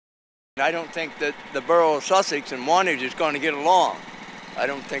I don't think that the borough of Sussex and Wantage is going to get along. I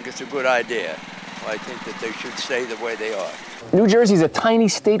don't think it's a good idea. I think that they should stay the way they are. New Jersey is a tiny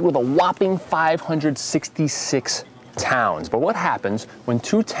state with a whopping 566 towns. But what happens when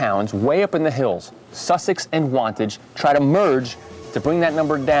two towns way up in the hills, Sussex and Wantage, try to merge to bring that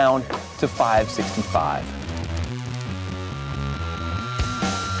number down to 565?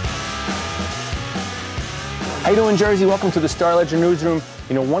 How you doing, Jersey? Welcome to the Star Ledger Newsroom.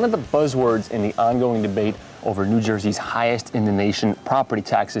 You know, one of the buzzwords in the ongoing debate over New Jersey's highest in the nation property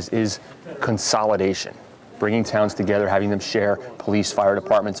taxes is consolidation. Bringing towns together, having them share police, fire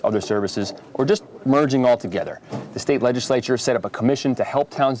departments, other services, or just merging all together. The state legislature set up a commission to help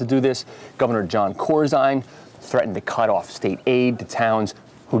towns to do this. Governor Jon Corzine threatened to cut off state aid to towns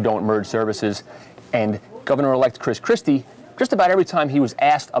who don't merge services. And Governor-elect Chris Christie, just about every time he was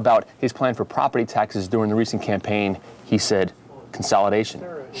asked about his plan for property taxes during the recent campaign, he said consolidation,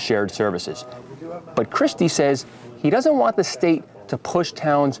 shared services. But Christie says he doesn't want the state to push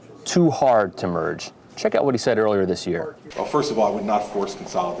towns too hard to merge. Check out what he said earlier this year. Well, first of all, I would not force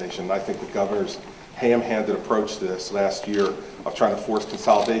consolidation. I think the governor's ham-handed approach to this last year of trying to force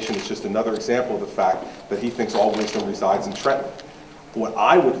consolidation is just another example of the fact that he thinks all wisdom resides in Trenton. What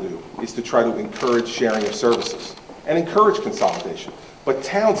I would do is to try to encourage sharing of services and encourage consolidation. But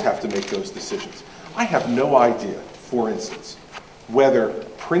towns have to make those decisions. I have no idea, for instance, whether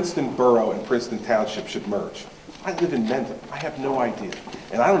Princeton Borough and Princeton Township should merge. I live in Mendon. I have no idea.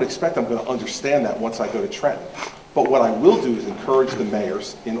 And I don't expect I'm going to understand that once I go to Trenton. But what I will do is encourage the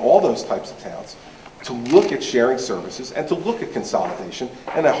mayors in all those types of towns to look at sharing services and to look at consolidation,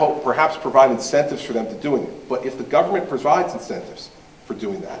 and I hope perhaps provide incentives for them to doing it. But if the government provides incentives for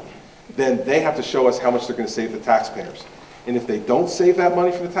doing that, then they have to show us how much they're going to save the taxpayers. And if they don't save that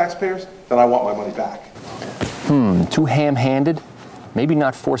money for the taxpayers, then I want my money back. Too ham-handed? Maybe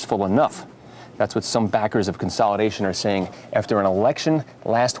not forceful enough. That's what some backers of consolidation are saying after an election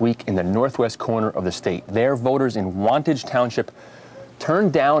last week in the northwest corner of the state. Their voters in Wantage Township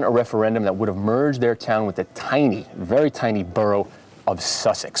turned down a referendum that would have merged their town with the tiny, very tiny borough of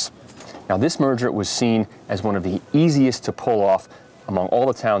Sussex. Now, this merger was seen as one of the easiest to pull off among all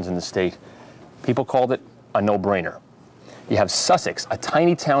the towns in the state. People called it a no-brainer. You have Sussex, a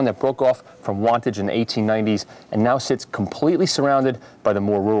tiny town that broke off from Wantage in the 1890s and now sits completely surrounded by the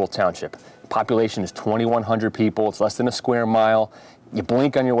more rural township. Population is 2,100 people. It's less than a square mile. You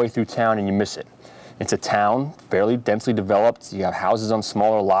blink on your way through town and you miss it. It's a town fairly densely developed. You have houses on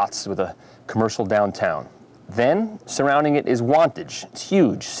smaller lots with a commercial downtown. Then surrounding it is Wantage. It's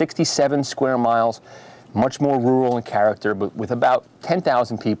huge, 67 square miles, much more rural in character, but with about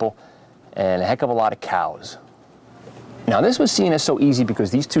 10,000 people and a heck of a lot of cows. Now, this was seen as so easy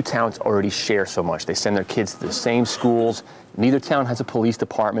because these two towns already share so much. They send their kids to the same schools. Neither town has a police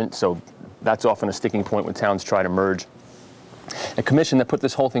department, so that's often a sticking point when towns try to merge. A commission that put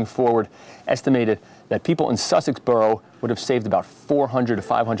this whole thing forward estimated that people in Sussex Borough would have saved about $400 to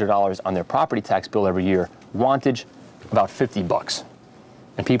 $500 on their property tax bill every year. Wantage, about $50.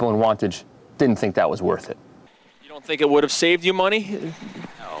 And people in Wantage didn't think that was worth it. You don't think it would have saved you money?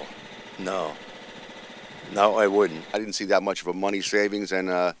 No, I wouldn't. I didn't see that much of a money savings, and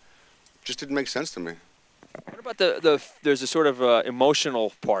just didn't make sense to me. What about there's a sort of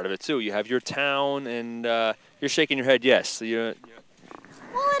emotional part of it, too. You have your town, and you're shaking your head yes. So Well,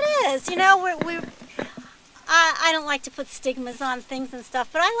 it is. You know, I don't like to put stigmas on things and stuff,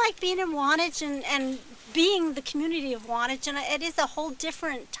 but I like being in Wantage and being the community of Wantage, and it is a whole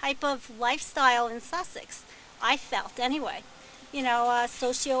different type of lifestyle in Sussex, I felt, anyway. You know,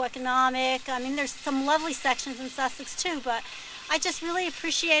 socioeconomic. I mean, there's some lovely sections in Sussex, too, but I just really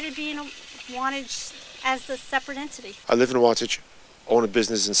appreciated being in Wantage as a separate entity. I live in Wantage, own a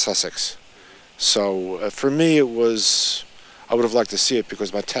business in Sussex. So for me, I would have liked to see it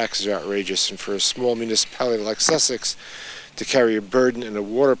because my taxes are outrageous. And for a small municipality like Sussex to carry a burden and a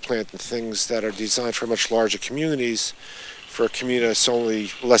water plant and things that are designed for much larger communities, for a community that's only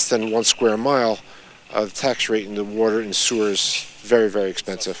less than 1 square mile, the tax rate in the water and sewer is very, very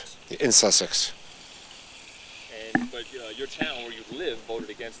expensive in Sussex. But your town where you live voted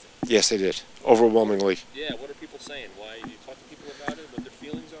against it. Yes, they did, overwhelmingly. Yeah, what are people saying? Why you talk to people about it? What their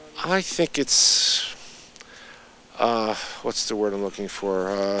feelings are? I think it's what's the word I'm looking for?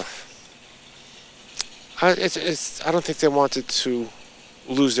 I don't think they wanted to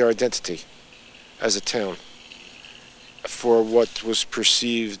lose their identity as a town for what was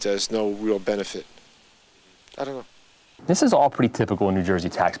perceived as no real benefit. I don't know. This is all pretty typical of New Jersey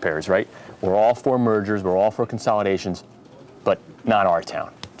taxpayers, right? We're all for mergers, we're all for consolidations, but not our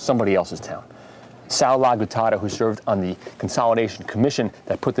town, somebody else's town. Sal Lagutata, who served on the Consolidation Commission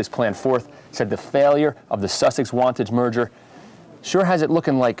that put this plan forth, said the failure of the Sussex-Wantage merger sure has it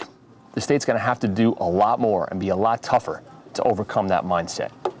looking like the state's going to have to do a lot more and be a lot tougher to overcome that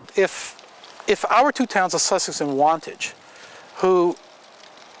mindset. If our two towns of Sussex and Wantage, who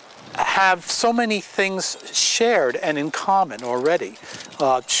have so many things shared and in common already,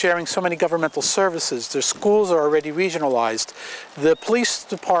 sharing so many governmental services, their schools are already regionalized, the police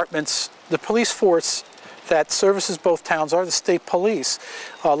departments, the police force that services both towns are the state police.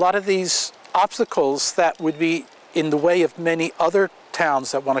 A lot of these obstacles that would be in the way of many other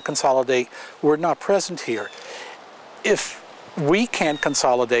towns that want to consolidate were not present here. If we can't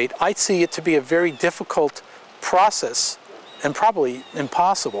consolidate, I see it to be a very difficult process and probably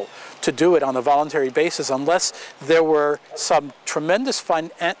impossible to do it on a voluntary basis unless there were some tremendous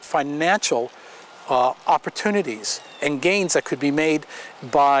financial opportunities and gains that could be made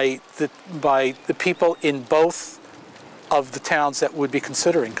by the people in both of the towns that would be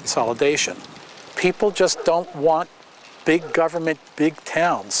considering consolidation. People just don't want big government, big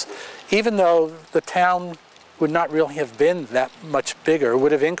towns. Even though the town would not really have been that much bigger, it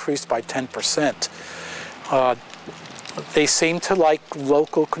would have increased by 10%. They seem to like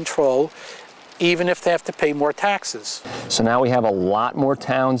local control, even if they have to pay more taxes. So now we have a lot more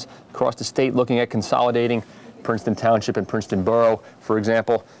towns across the state looking at consolidating. Princeton Township and Princeton Borough, for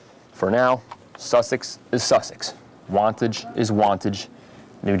example. For now, Sussex is Sussex. Wantage is Wantage.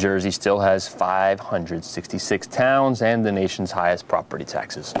 New Jersey still has 566 towns and the nation's highest property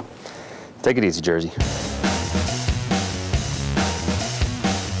taxes. Take it easy, Jersey.